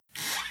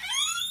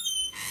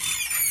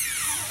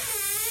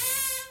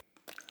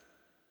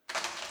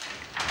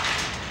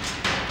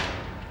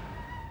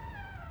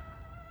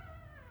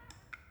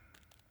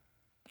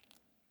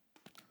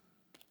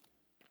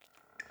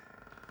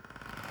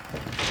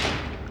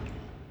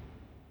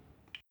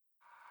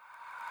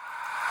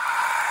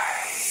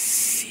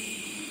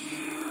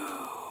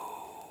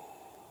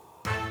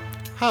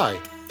Hi,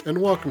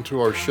 and welcome to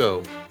our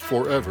show,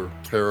 Forever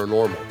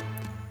Paranormal,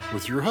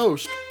 with your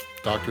host,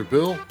 Dr.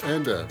 Bill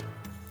and Ed,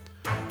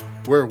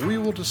 where we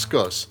will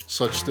discuss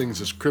such things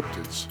as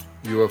cryptids,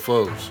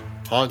 UFOs,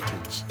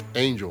 hauntings,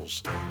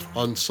 angels,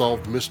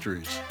 unsolved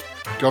mysteries,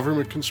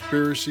 government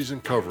conspiracies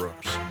and cover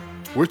ups,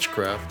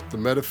 witchcraft, the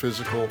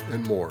metaphysical,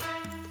 and more,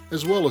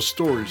 as well as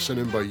stories sent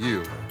in by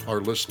you,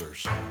 our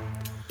listeners.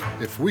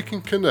 If we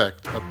can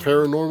connect a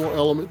paranormal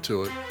element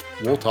to it,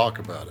 we'll talk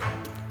about it.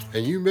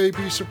 And you may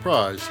be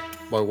surprised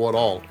by what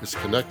all is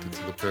connected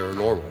to the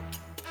paranormal.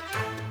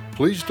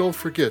 Please don't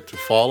forget to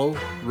follow,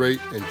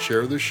 rate, and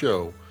share the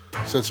show,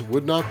 since it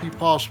would not be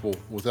possible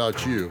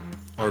without you,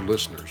 our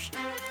listeners.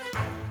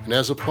 And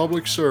as a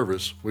public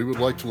service, we would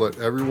like to let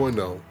everyone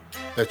know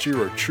that you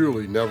are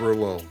truly never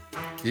alone,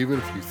 even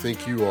if you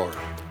think you are.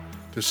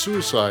 The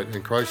Suicide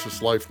and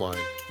Crisis Lifeline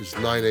is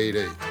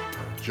 988.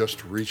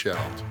 Just reach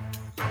out.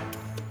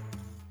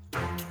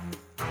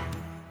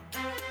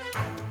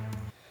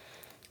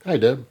 Hi,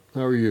 Deb.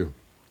 How are you?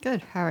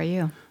 Good. How are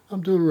you?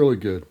 I'm doing really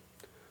good.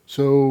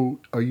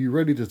 So, are you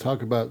ready to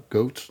talk about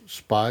goats,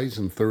 spies,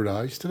 and third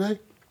eyes today?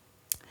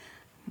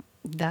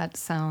 That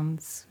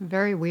sounds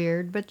very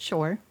weird, but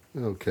sure.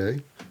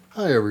 Okay.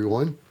 Hi,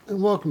 everyone,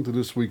 and welcome to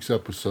this week's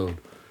episode,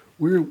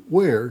 where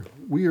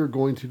we are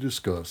going to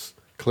discuss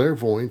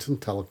clairvoyance and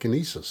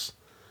telekinesis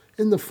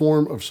in the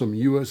form of some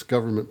U.S.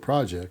 government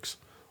projects,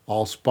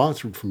 all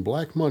sponsored from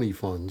black money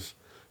funds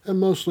and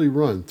mostly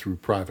run through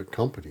private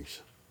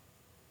companies.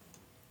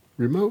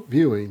 Remote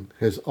viewing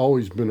has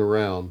always been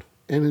around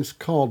and is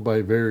called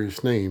by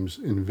various names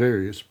in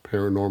various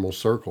paranormal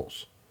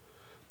circles.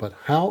 But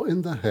how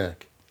in the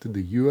heck did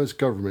the U.S.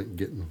 government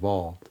get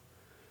involved?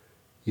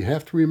 You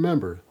have to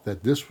remember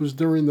that this was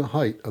during the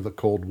height of the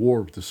Cold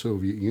War with the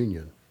Soviet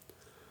Union.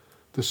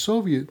 The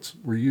Soviets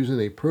were using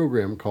a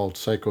program called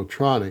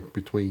Psychotronic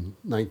between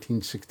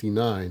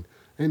 1969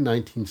 and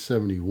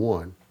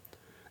 1971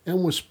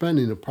 and was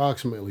spending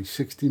approximately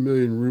 60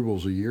 million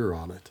rubles a year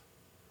on it.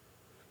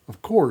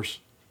 Of course,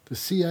 the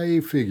CIA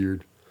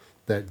figured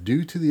that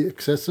due to the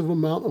excessive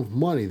amount of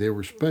money they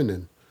were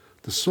spending,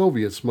 the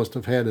Soviets must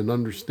have had an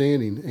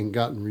understanding and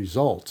gotten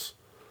results,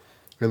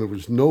 and there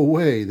was no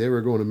way they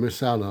were going to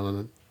miss out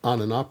on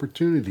an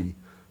opportunity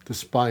to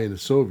spy on the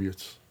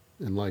Soviets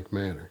in like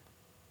manner.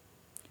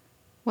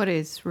 What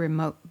is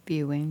remote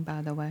viewing,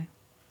 by the way?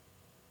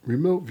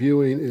 Remote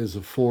viewing is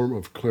a form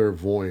of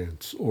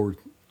clairvoyance or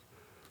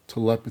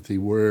telepathy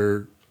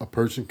where a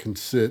person can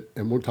sit,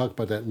 and we'll talk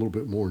about that a little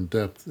bit more in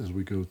depth as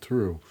we go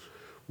through,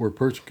 where a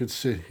person can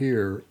sit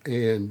here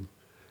and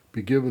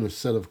be given a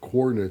set of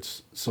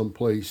coordinates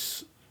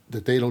someplace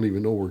that they don't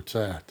even know where it's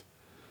at,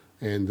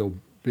 and they'll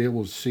be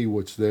able to see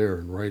what's there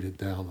and write it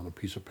down on a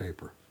piece of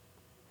paper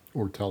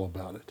or tell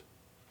about it.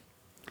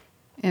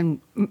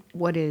 And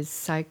what is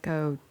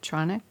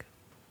psychotronic?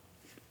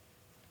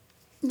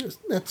 Yes,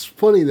 that's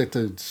funny that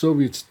the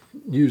Soviets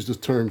used the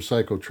term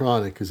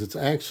psychotronic because it's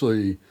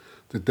actually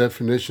the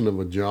definition of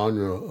a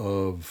genre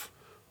of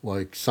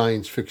like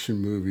science fiction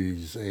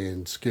movies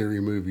and scary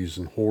movies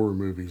and horror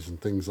movies and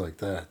things like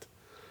that.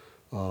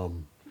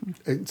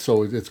 And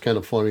so it's kind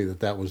of funny that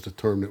that was the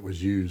term that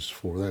was used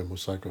for them,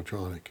 was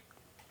psychotronic.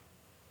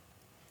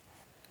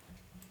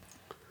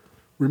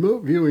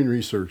 Remote viewing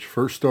research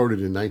first started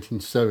in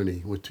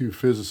 1970 with two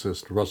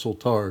physicists, Russell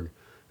Targ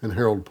and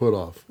Harold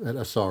Puthoff, at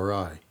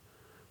SRI,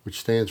 which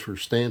stands for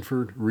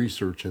Stanford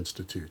Research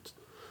Institute.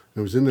 It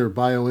was in their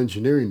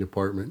bioengineering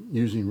department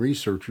using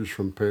researchers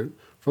from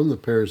the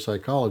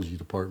parapsychology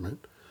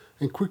department,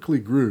 and quickly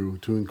grew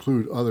to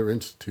include other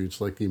institutes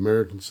like the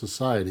American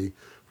Society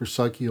for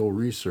Psychical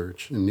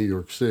Research in New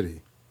York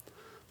City,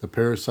 the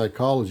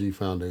Parapsychology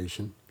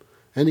Foundation,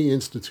 and the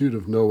Institute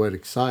of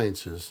Noetic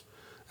Sciences,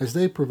 as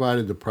they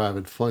provided the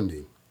private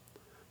funding.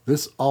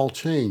 This all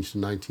changed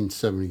in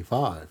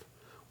 1975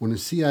 when the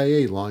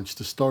CIA launched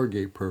the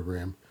Stargate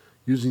program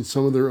using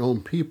some of their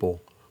own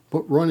people,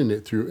 but running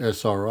it through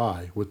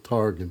SRI with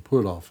Targ and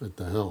Puthoff at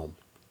the helm.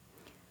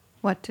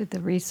 What did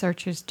the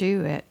researchers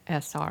do at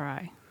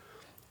SRI?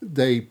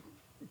 They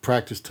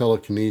practiced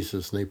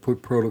telekinesis and they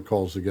put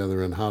protocols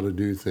together on how to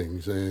do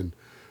things and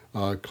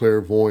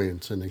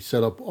clairvoyance, and they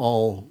set up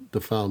all the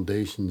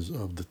foundations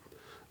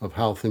of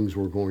how things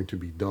were going to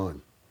be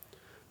done.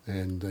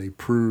 And they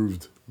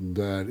proved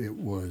that it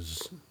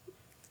was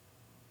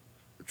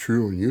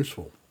true and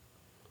useful.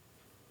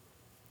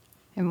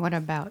 And what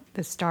about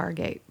the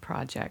Stargate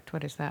project?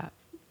 What is that?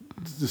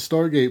 The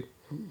Stargate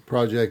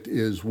project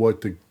is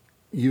what the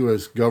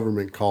U.S.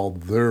 government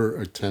called their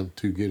attempt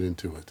to get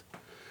into it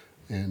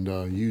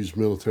and use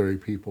military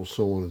people,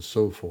 so on and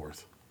so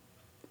forth.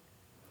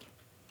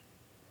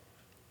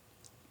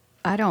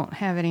 I don't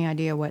have any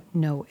idea what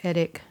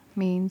noetic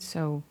means,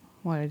 so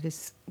what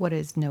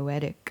is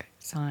noetic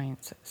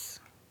sciences?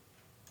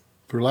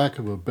 For lack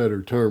of a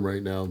better term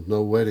right now,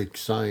 noetic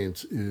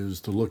science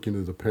is to look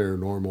into the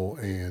paranormal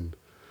and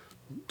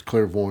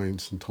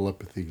clairvoyance and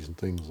telepathies and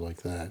things like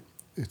that.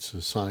 It's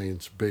a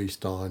science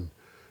based on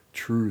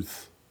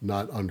truth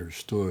not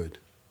understood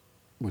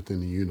within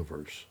the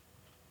universe.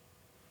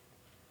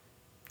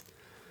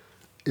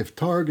 If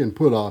Targ and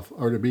Putoff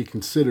are to be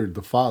considered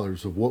the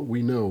fathers of what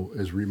we know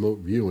as remote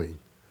viewing,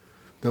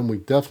 then we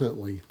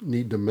definitely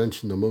need to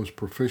mention the most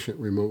proficient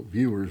remote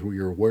viewers we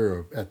are aware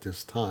of at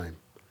this time.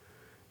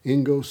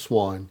 Ingo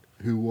Swann,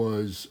 who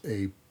was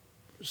a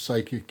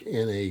psychic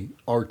and a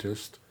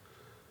artist,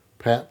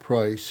 Pat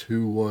Price,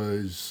 who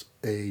was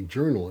a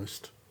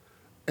journalist,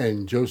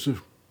 and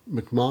Joseph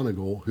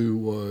McMonigal, who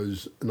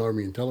was an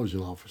Army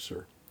intelligence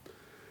officer.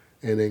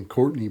 And then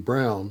Courtney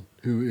Brown,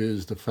 who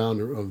is the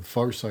founder of the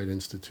Farsight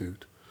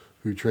Institute,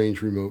 who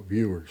trains remote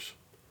viewers.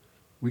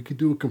 We could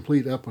do a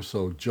complete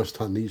episode just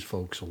on these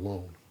folks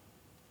alone.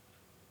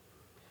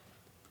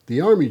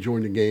 The Army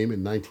joined the game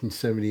in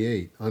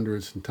 1978 under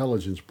its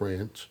intelligence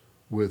branch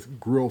with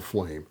Grill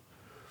Flame,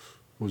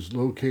 was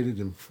located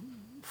in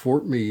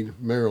Fort Meade,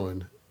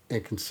 Maryland,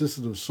 and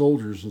consisted of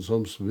soldiers and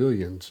some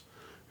civilians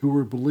who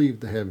were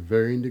believed to have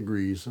varying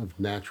degrees of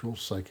natural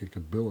psychic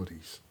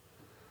abilities.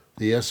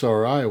 The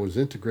SRI was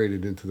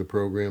integrated into the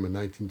program in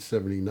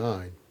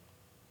 1979,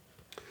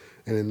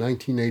 and in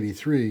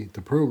 1983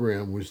 the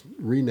program was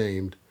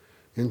renamed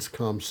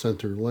INSCOM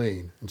Center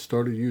Lane and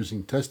started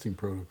using testing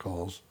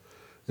protocols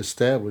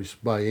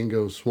established by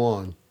Ingo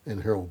Swann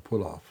and Harold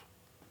Putoff.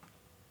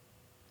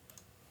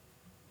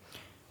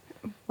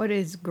 What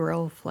is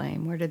grill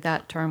flame? Where did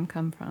that term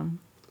come from?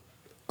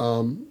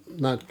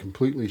 Not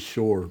completely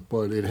sure,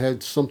 but it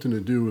had something to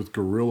do with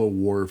guerrilla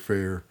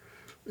warfare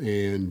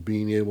and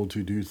being able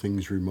to do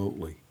things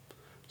remotely,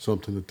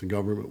 something that the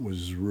government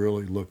was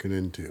really looking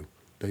into.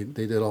 They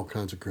did all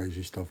kinds of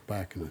crazy stuff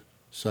back in the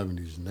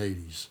 70s and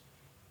 80s.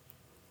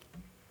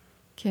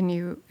 Can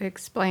you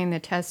explain the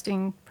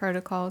testing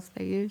protocols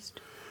they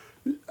used?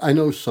 I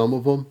know some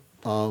of them,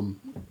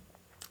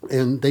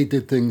 and they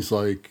did things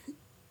like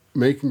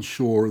making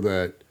sure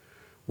that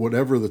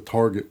whatever the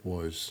target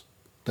was,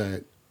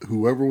 that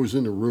whoever was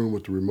in the room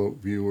with the remote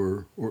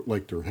viewer or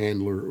like their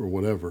handler or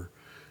whatever,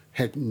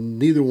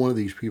 neither one of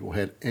these people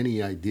had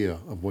any idea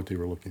of what they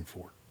were looking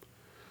for.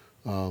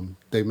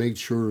 They made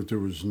sure that there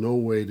was no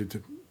way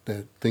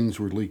that things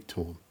were leaked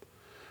to them.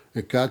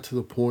 It got to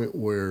the point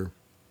where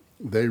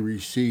they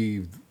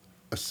received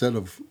a set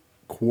of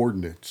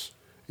coordinates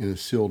in a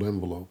sealed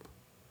envelope,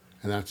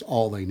 and that's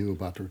all they knew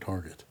about their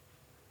target.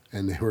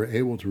 And they were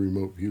able to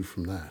remote view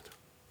from that.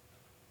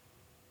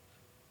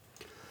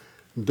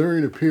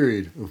 During a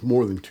period of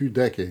more than 2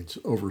 decades,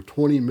 over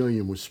 $20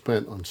 million was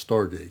spent on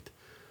Stargate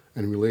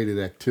and related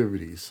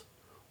activities,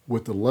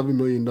 with $11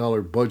 million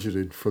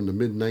budgeted from the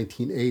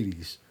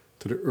mid-1980s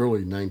to the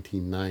early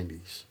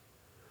 1990s.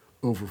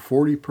 Over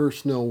 40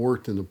 personnel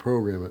worked in the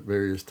program at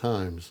various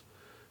times,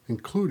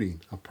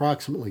 including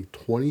approximately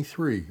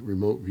 23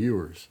 remote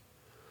viewers.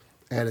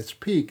 At its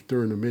peak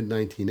during the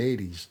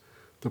mid-1980s,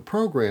 the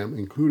program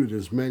included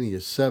as many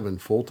as 7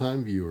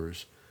 full-time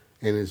viewers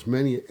and as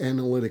many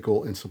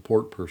analytical and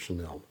support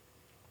personnel.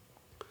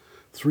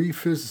 3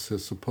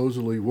 physicists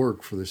supposedly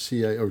worked for the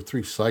CIA, or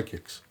 3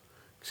 psychics,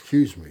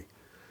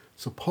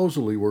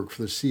 supposedly worked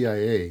for the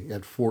CIA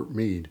at Fort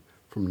Meade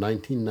from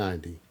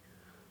 1990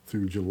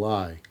 through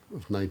July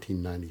of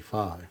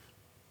 1995.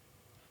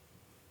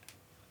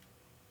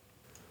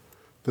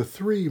 The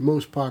 3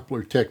 most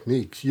popular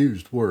techniques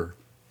used were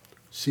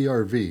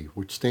CRV,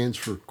 which stands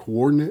for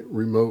Coordinate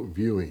Remote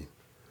Viewing.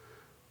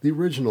 The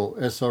original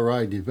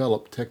SRI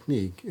developed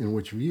technique in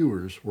which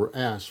viewers were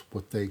asked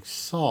what they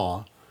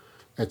saw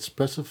at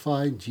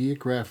specified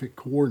geographic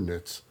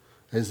coordinates,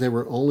 as they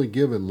were only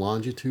given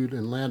longitude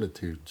and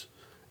latitudes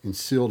in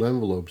sealed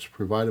envelopes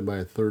provided by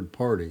a third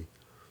party,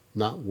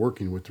 not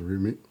working with the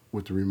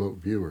remote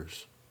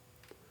viewers.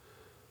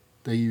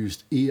 They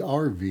used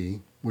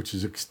ERV, which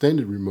is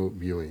Extended Remote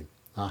Viewing,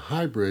 a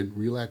hybrid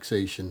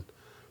relaxation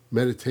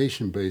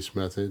meditation-based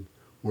method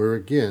where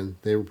again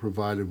they were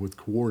provided with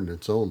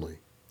coordinates only.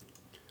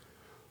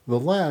 The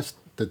last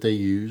that they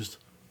used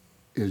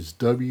is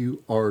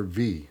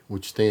WRV,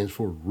 which stands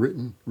for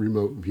Written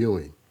Remote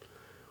Viewing.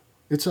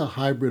 It's a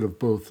hybrid of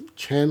both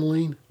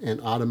channeling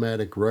and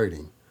automatic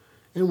writing,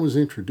 and was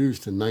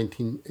introduced in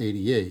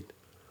 1988,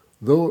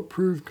 though it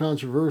proved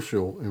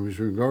controversial and was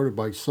regarded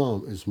by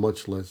some as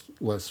much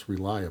less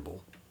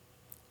reliable.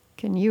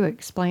 Can you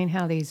explain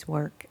how these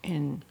work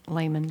in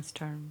layman's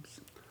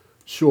terms?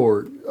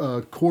 Sure.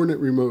 Coordinate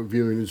remote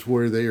viewing is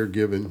where they are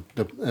given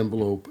the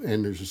envelope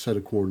and there's a set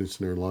of coordinates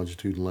in their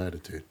longitude and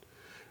latitude.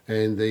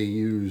 And they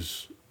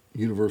use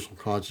universal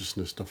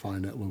consciousness to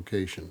find that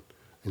location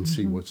and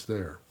see what's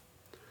there.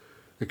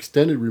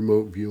 Extended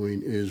remote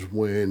viewing is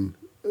when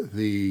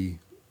the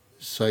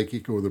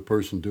psychic or the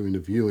person doing the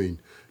viewing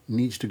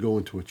needs to go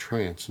into a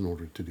trance in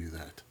order to do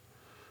that.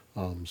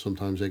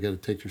 Sometimes they got to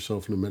take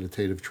themselves in a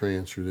meditative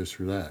trance or this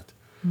or that.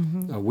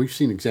 We've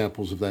seen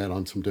examples of that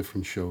on some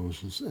different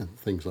shows and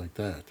things like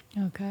that.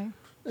 Okay.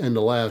 And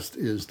the last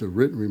is the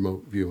written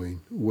remote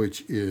viewing,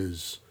 which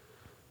is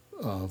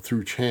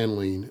through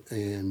channeling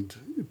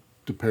and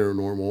the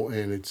paranormal,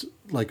 and it's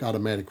like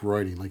automatic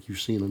writing, like you've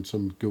seen on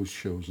some ghost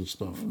shows and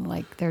stuff.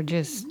 Like they're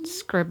just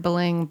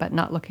scribbling but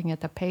not looking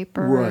at the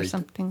paper or Right.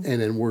 something?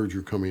 And then words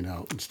are coming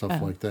out and stuff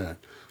Oh. like that.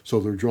 So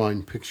they're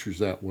drawing pictures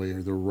that way,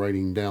 or they're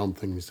writing down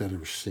things that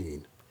are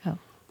seen. Oh,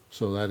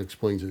 So that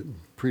explains it in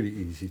pretty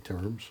easy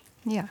terms.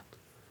 yeah.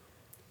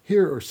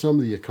 Here are some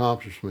of the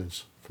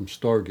accomplishments from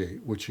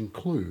Stargate, which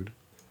include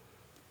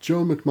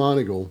Joe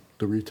McMoneagle,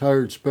 the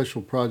retired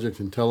Special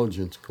Project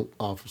Intelligence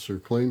Officer,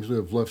 claims to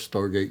have left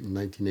Stargate in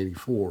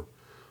 1984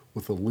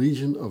 with a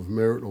Legion of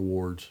Merit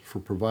Awards for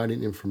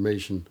providing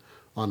information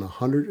on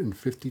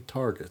 150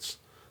 targets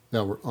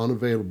that were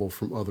unavailable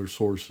from other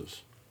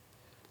sources.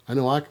 I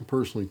know I can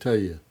personally tell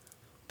you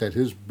that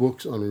his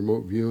books on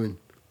remote viewing,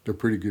 they're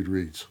pretty good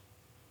reads.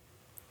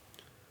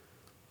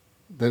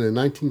 Then in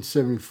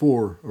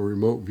 1974, a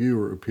remote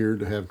viewer appeared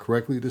to have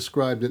correctly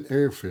described an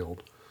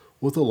airfield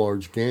with a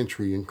large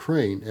gantry and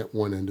crane at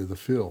one end of the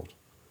field.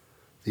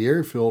 The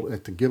airfield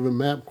at the given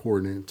map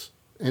coordinates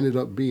ended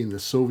up being the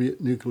Soviet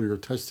nuclear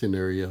testing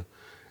area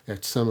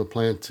at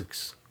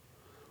Semiplantics.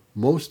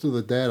 Most of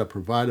the data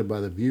provided by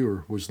the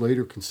viewer was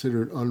later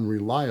considered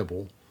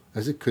unreliable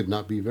as it could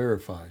not be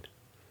verified.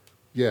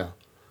 Yeah,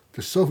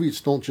 the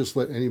Soviets don't just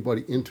let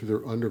anybody into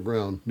their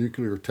underground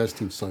nuclear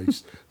testing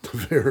sites to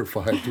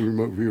verify if the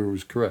remote viewer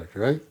was correct,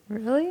 right?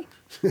 Really?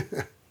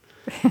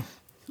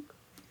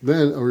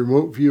 Then a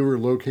remote viewer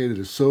located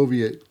a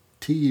Soviet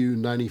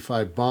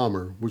Tu-95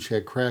 bomber which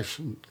had crashed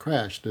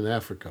in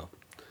Africa,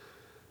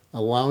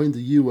 allowing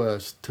the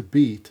U.S. to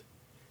beat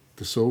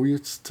the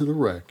Soviets to the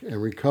wreck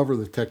and recover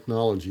the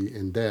technology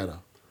and data.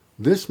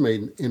 This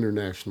made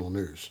international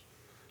news.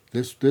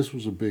 This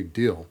was a big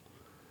deal.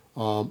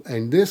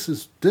 And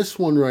this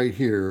one right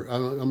here,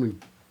 I'm going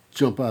to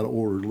jump out of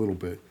order a little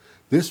bit.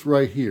 This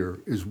right here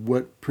is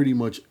what pretty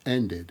much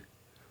ended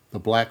the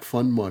black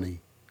fund money,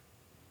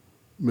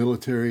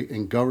 military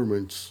and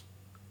government's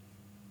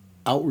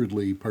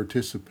outwardly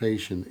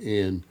participation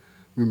in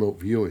remote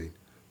viewing,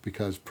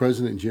 because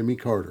President Jimmy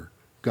Carter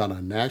got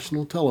on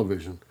national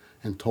television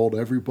and told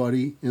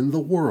everybody in the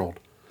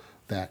world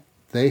that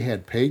they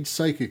had paid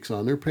psychics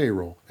on their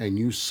payroll and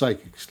used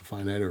psychics to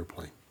find that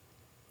airplane.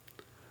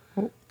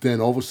 Then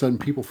all of a sudden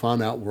people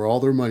found out where all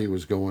their money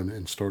was going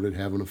and started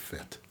having a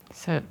fit.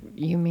 So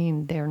you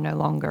mean they're no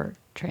longer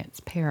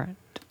transparent?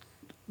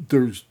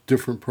 There's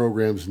different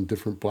programs and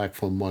different black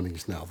fund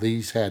monies now.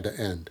 These had to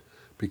end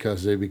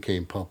because they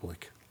became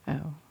public.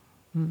 Oh.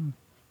 In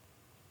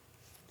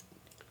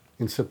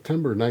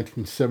September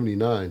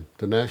 1979,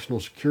 the National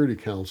Security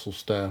Council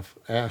staff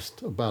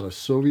asked about a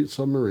Soviet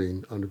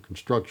submarine under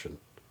construction.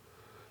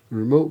 The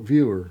remote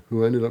viewer,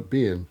 who ended up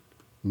being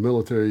the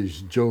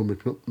military's Joe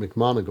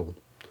McMoneagle,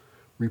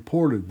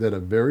 reported that a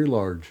very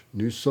large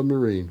new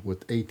submarine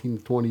with 18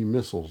 to 20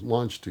 missiles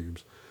launch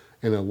tubes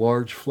and a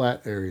large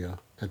flat area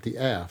at the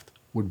aft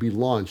would be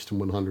launched in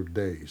 100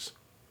 days.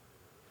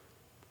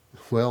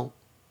 Well,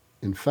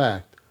 in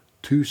fact,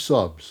 two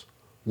subs,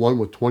 one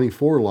with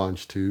 24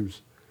 launch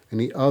tubes and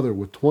the other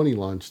with 20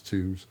 launch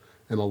tubes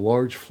and a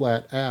large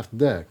flat aft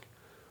deck,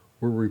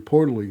 were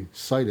reportedly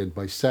sighted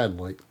by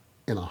satellite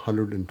in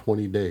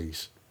 120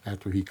 days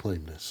after he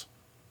claimed this.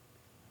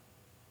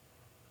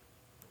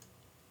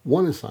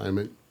 One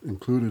assignment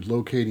included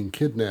locating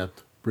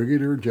kidnapped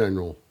Brigadier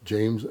General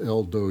James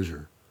L.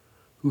 Dozier,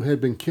 who had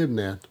been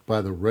kidnapped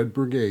by the Red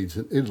Brigades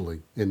in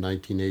Italy in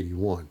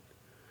 1981.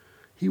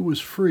 He was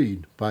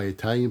freed by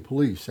Italian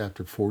police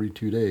after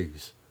 42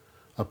 days,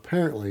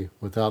 apparently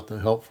without the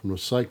help from the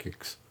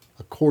psychics,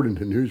 according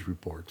to news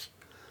reports.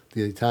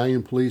 The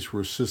Italian police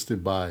were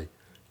assisted by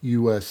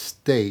U.S.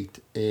 State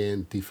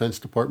and Defense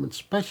Department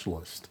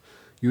specialists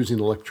using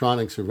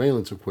electronic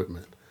surveillance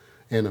equipment,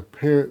 and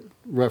apparent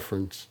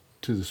reference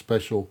to the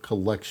Special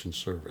Collection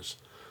Service.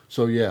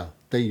 So yeah,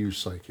 they use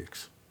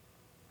psychics.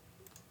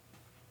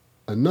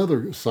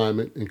 Another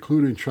assignment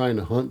included trying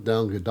to hunt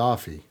down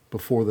Gaddafi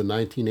before the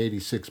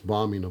 1986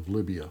 bombing of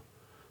Libya.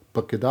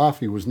 But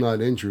Gaddafi was not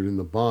injured in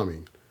the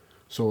bombing,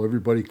 so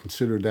everybody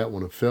considered that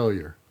one a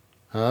failure.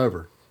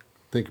 However,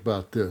 think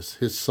about this.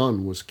 His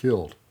son was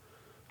killed.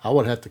 I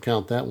would have to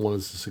count that one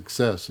as a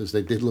success, as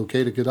they did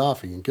locate a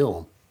Gaddafi and kill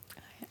him.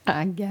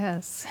 I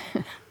guess.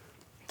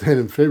 Then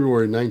in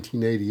February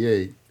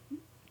 1988,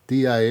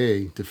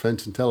 DIA,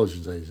 Defense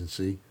Intelligence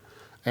Agency,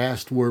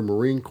 asked where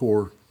Marine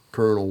Corps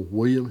Colonel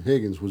William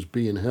Higgins was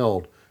being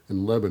held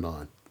in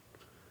Lebanon.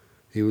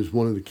 He was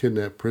one of the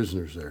kidnapped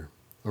prisoners there.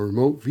 A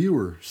remote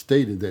viewer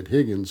stated that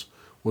Higgins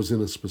was in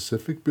a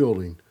specific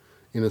building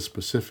in a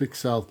specific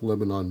South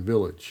Lebanon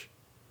village.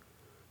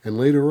 And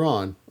later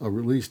on, a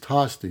released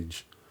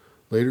hostage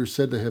later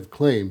said to have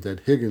claimed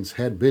that Higgins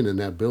had been in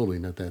that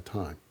building at that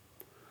time.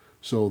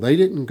 So they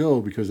didn't go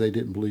because they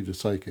didn't believe the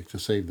psychic to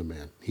save the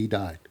man. He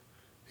died.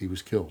 He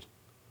was killed.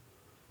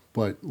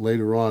 But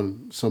later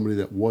on, somebody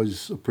that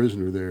was a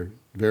prisoner there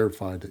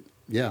verified that,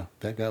 yeah,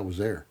 that guy was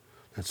there.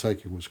 That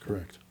psychic was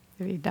correct.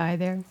 Did he die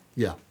there?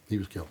 Yeah, he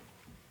was killed.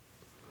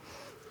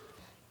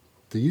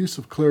 The use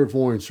of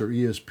clairvoyance or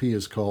ESP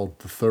is called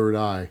the third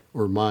eye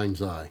or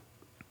mind's eye.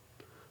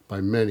 by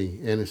many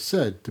and is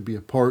said to be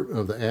a part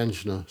of the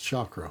Ajna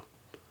chakra.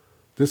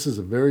 This is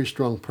a very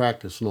strong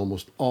practice in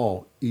almost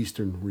all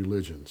Eastern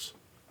religions.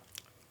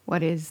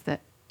 What is the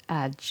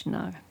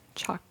Ajna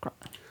chakra?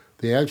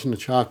 The Ajna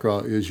chakra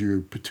is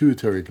your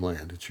pituitary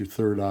gland. It's your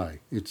third eye.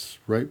 It's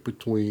right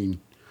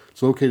between,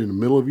 it's located in the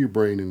middle of your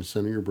brain, in the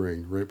center of your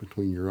brain, right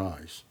between your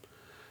eyes.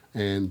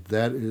 And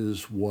that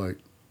is what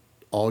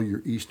all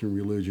your Eastern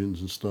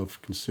religions and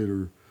stuff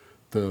consider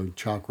the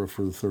chakra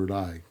for the third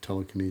eye.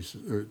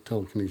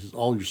 Telekinesis,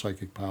 all your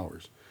psychic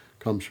powers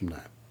comes from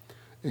that.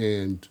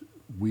 And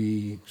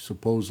we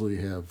supposedly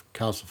have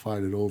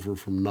calcified it over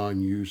from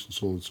non-use and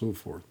so on and so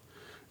forth.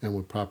 And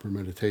with proper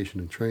meditation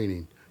and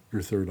training,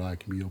 your third eye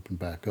can be opened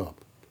back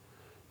up.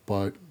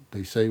 But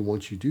they say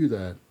once you do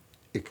that,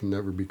 it can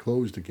never be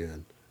closed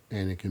again,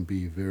 and it can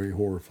be very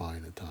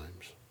horrifying at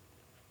times.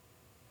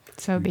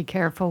 So be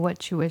careful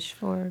what you wish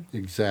for.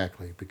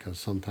 Exactly, because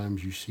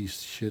sometimes you see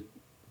shit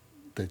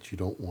that you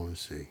don't want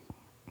to see.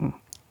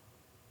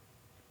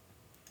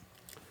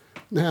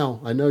 Now,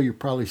 I know you're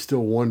probably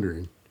still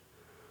wondering,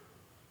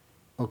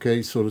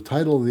 okay, so the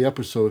title of the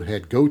episode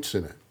had goats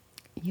in it.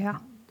 Yeah.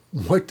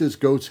 What does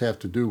goats have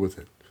to do with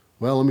it?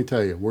 Well, let me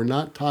tell you, we're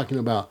not talking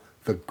about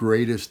the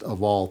greatest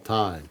of all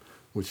time,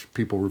 which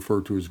people refer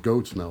to as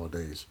goats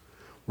nowadays.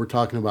 We're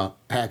talking about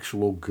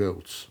actual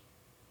goats.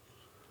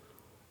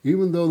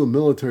 Even though the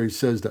military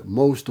says that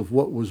most of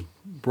what was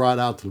brought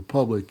out to the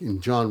public in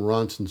John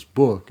Ronson's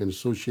book and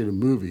associated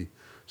movie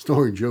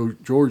starring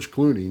George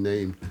Clooney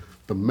named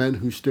The Men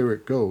Who Stare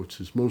at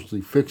Goats is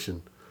mostly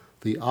fiction,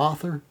 the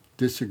author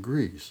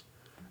disagrees.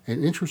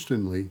 And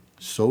interestingly,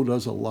 so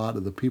does a lot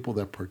of the people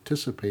that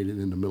participated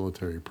in the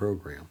military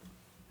program.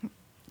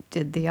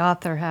 Did the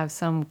author have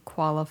some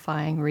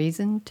qualifying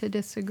reason to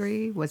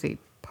disagree? Was he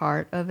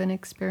part of an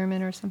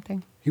experiment or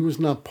something? He was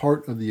not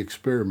part of the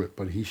experiment,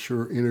 but he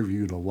sure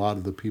interviewed a lot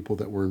of the people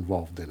that were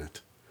involved in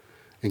it,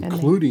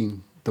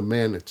 including the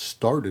man that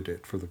started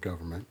it for the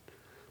government,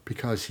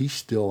 because he's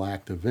still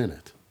active in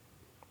it.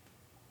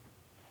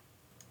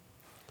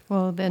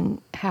 Well,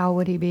 then how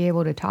would he be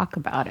able to talk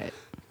about it?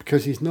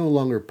 Because he's no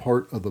longer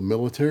part of the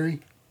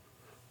military,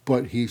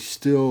 but he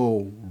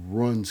still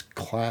runs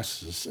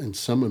classes and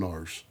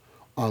seminars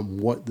on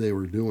what they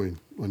were doing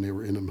when they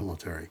were in the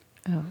military.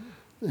 Oh.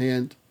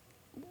 And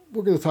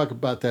we're going to talk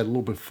about that a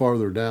little bit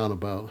farther down,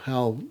 about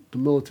how the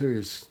military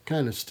is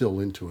kind of still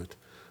into it.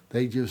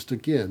 They just,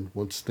 again,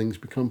 once things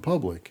become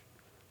public,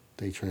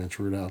 they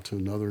transfer it out to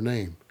another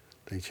name.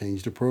 They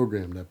change the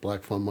program. That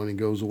Black Fund money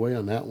goes away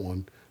on that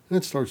one, and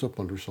it starts up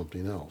under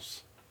something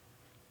else.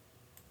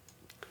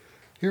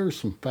 Here are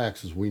some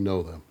facts as we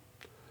know them.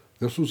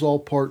 This was all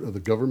part of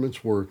the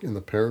government's work in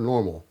the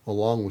paranormal,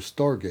 along with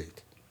Stargate,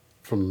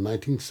 from the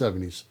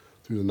 1970s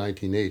through the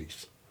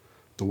 1980s.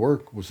 The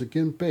work was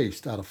again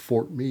based out of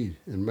Fort Meade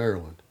in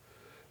Maryland,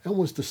 and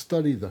was to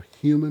study the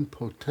human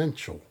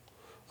potential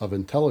of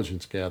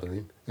intelligence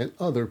gathering and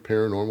other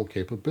paranormal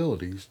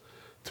capabilities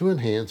to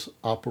enhance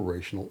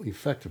operational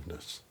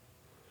effectiveness.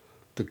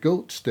 The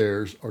goat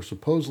stares are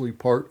supposedly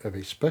part of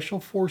a special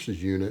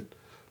forces unit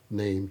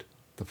named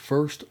the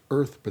 1st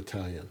Earth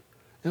Battalion,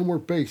 and were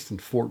based in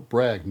Fort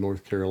Bragg,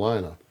 North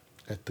Carolina,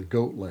 at the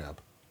Goat Lab.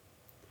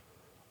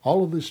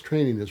 All of this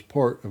training is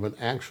part of an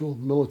actual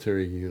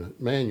military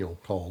unit manual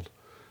called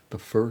the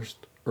 1st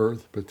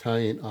Earth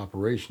Battalion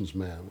Operations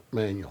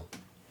Manual.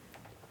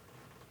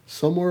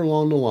 Somewhere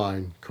along the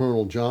line,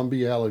 Colonel John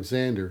B.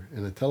 Alexander,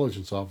 an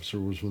intelligence officer,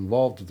 was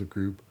involved with the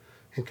group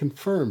and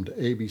confirmed to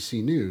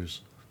ABC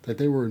News that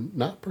they were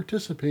not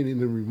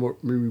participating in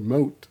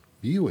remote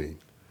viewing,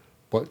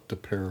 but the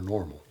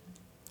paranormal.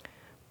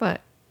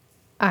 But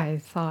I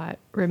thought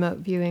remote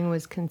viewing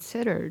was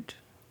considered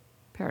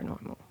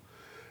paranormal.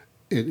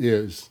 It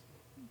is,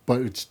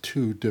 but it's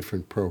two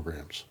different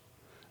programs.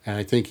 And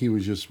I think he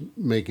was just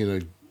making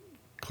a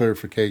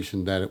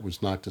clarification that it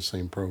was not the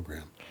same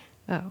program.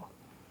 Oh.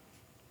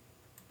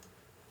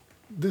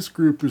 This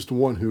group is the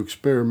one who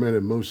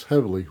experimented most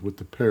heavily with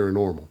the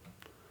paranormal.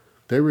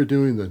 They were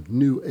doing the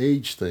New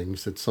Age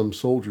things that some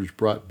soldiers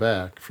brought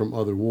back from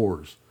other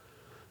wars,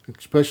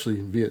 especially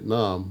in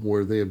Vietnam,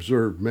 where they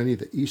observed many of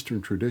the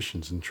Eastern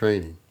traditions in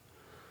training.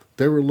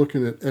 They were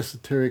looking at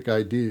esoteric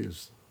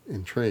ideas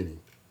in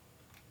training.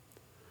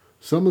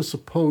 Some of the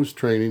supposed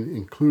training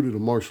included a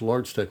martial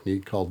arts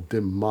technique called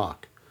dim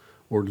mak,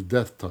 or the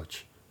death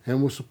touch,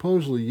 and was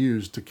supposedly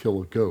used to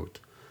kill a goat.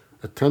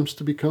 Attempts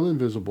to become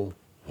invisible,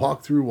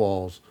 walk through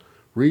walls,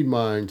 read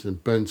minds,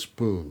 and bend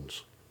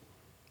spoons.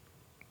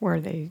 Were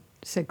they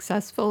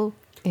successful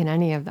in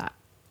any of that?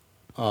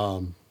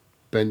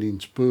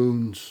 Bending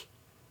spoons,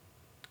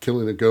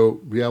 killing a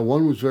goat. Yeah,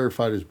 one was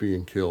verified as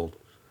being killed.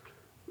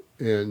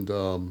 And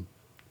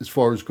as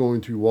far as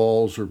going through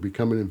walls or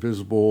becoming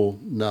invisible,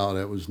 no,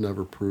 that was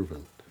never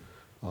proven.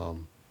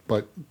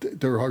 But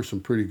there are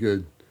some pretty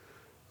good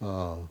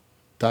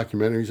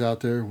documentaries out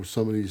there with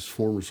some of these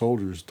former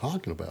soldiers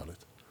talking about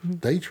it. Mm-hmm.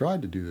 They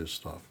tried to do this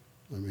stuff.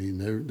 I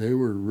mean, they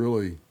were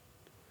really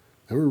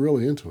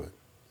into it.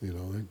 You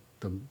know,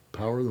 the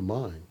power of the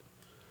mind.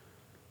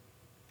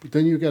 But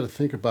then you got to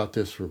think about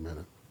this for a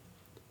minute.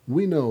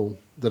 We know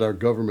that our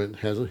government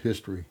has a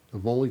history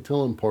of only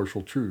telling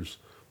partial truths,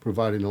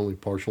 providing only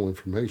partial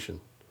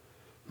information.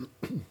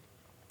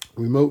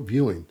 Remote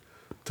viewing,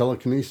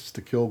 telekinesis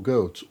to kill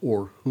goats,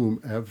 or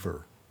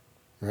whomever,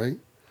 right?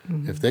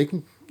 Mm-hmm. If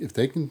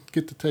they can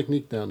get the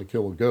technique down to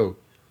kill a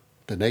goat,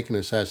 then they can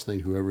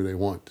assassinate whoever they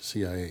want, the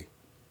CIA,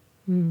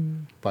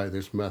 by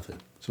this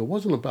method. So it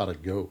wasn't about a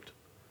goat.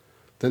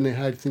 Then they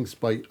had things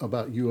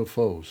about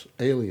UFOs,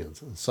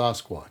 aliens, and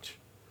Sasquatch.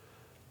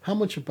 How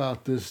much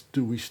about this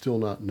do we still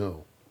not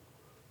know?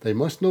 They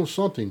must know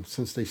something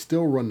since they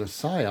still run the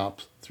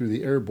PSYOPs through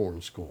the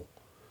airborne school.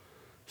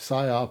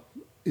 PSYOP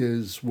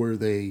is where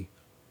they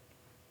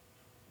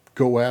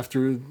go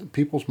after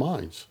people's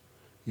minds.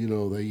 You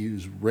know, they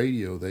use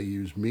radio, they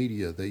use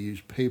media, they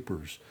use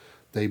papers.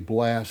 They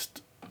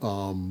blast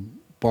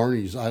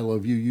Barney's I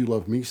Love You, You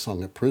Love Me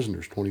song at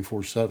prisoners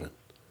 24/7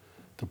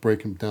 to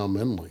break them down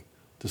mentally.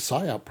 The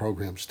PSYOP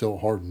program's still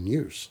hard in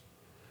use,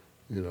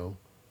 you know.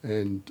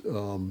 And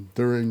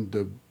during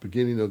the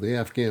beginning of the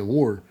Afghan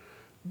war,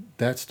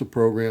 that's the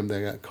program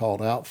that got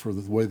called out for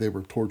the way they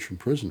were torturing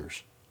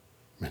prisoners.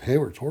 I mean, they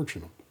were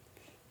torturing them,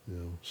 you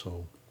know.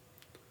 So,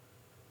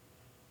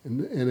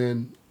 and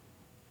then,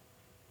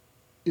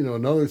 you know,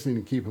 another thing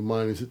to keep in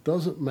mind is it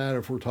doesn't matter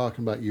if we're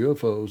talking about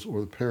UFOs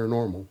or the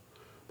paranormal,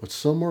 but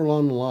somewhere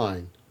along the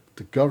line,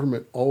 the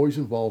government always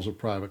involves a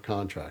private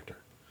contractor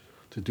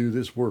to do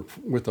this work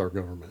with our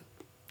government.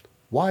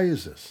 Why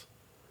is this?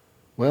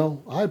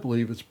 Well, I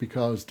believe it's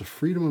because the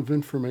Freedom of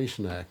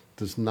Information Act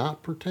does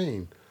not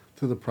pertain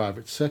to the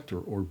private sector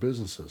or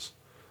businesses.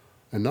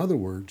 In other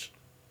words,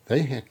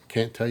 they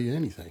can't tell you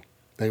anything.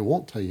 They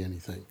won't tell you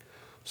anything.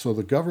 So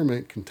the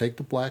government can take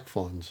the black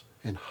funds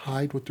and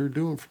hide what they're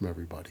doing from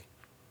everybody.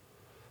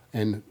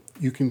 And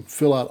you can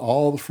fill out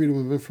all the Freedom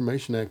of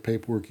Information Act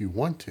paperwork you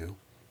want to.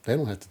 They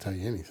don't have to tell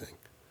you anything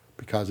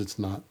because it's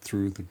not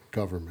through the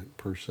government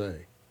per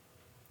se.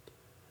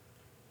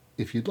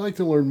 If you'd like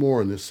to learn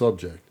more on this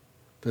subject,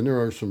 then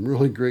there are some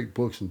really great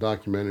books and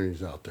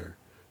documentaries out there.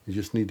 You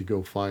just need to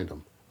go find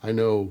them. I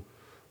know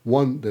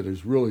one that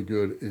is really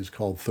good is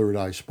called Third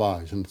Eye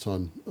Spies, and it's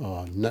on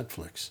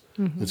Netflix.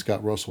 Mm-hmm. It's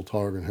got Russell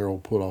Targ and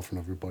Harold Putoff and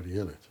everybody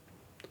in it.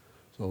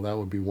 So that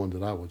would be one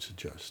that I would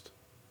suggest.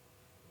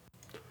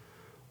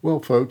 Well,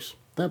 folks,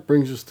 that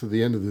brings us to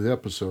the end of the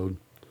episode.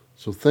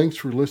 So thanks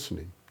for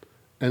listening.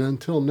 And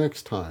until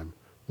next time,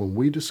 when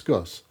we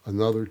discuss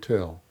another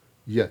tale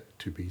yet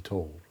to be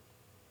told.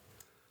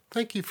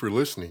 Thank you for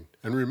listening,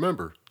 and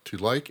remember to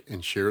like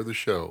and share the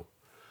show.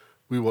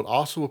 We would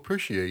also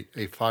appreciate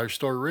a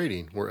 5-star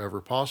rating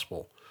wherever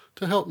possible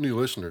to help new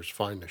listeners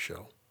find the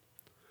show.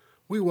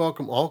 We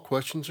welcome all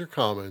questions or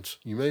comments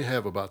you may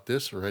have about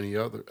this or any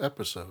other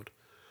episode,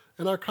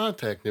 and our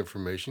contact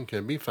information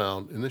can be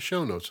found in the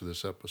show notes of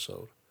this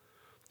episode.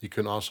 You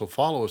can also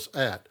follow us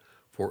at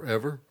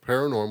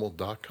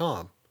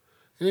foreverparanormal.com,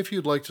 and if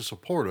you'd like to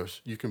support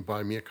us, you can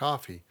buy me a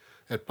coffee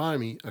at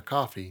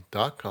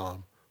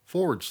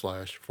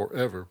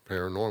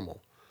buymeacoffee.com/foreverparanormal.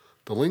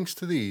 The links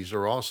to these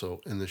are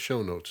also in the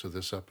show notes of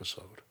this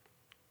episode.